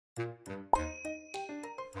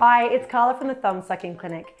Hi, it's Carla from the Thumbsucking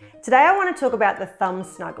Clinic. Today I want to talk about the thumb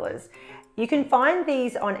snugglers. You can find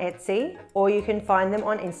these on Etsy or you can find them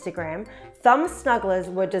on Instagram. Thumb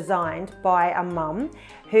snugglers were designed by a mum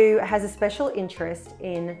who has a special interest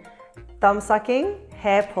in thumb sucking,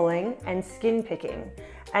 hair pulling and skin picking.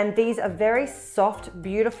 And these are very soft,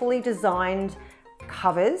 beautifully designed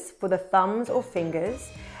covers for the thumbs or fingers,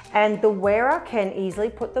 and the wearer can easily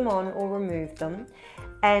put them on or remove them.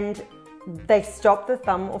 And they stop the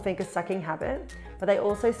thumb or finger sucking habit, but they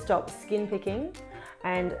also stop skin picking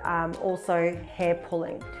and also hair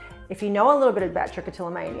pulling. If you know a little bit about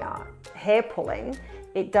trichotillomania, hair pulling,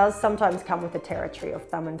 it does sometimes come with the territory of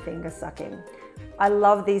thumb and finger sucking. I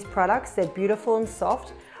love these products. They're beautiful and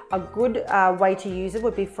soft. A good way to use it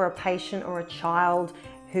would be for a patient or a child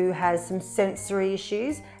who has some sensory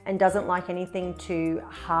issues and doesn't like anything too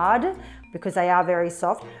hard, because they are very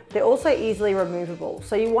soft. They're also easily removable,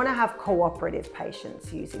 so you want to have cooperative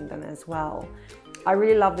patients using them as well. I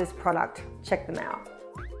really love this product. Check them out.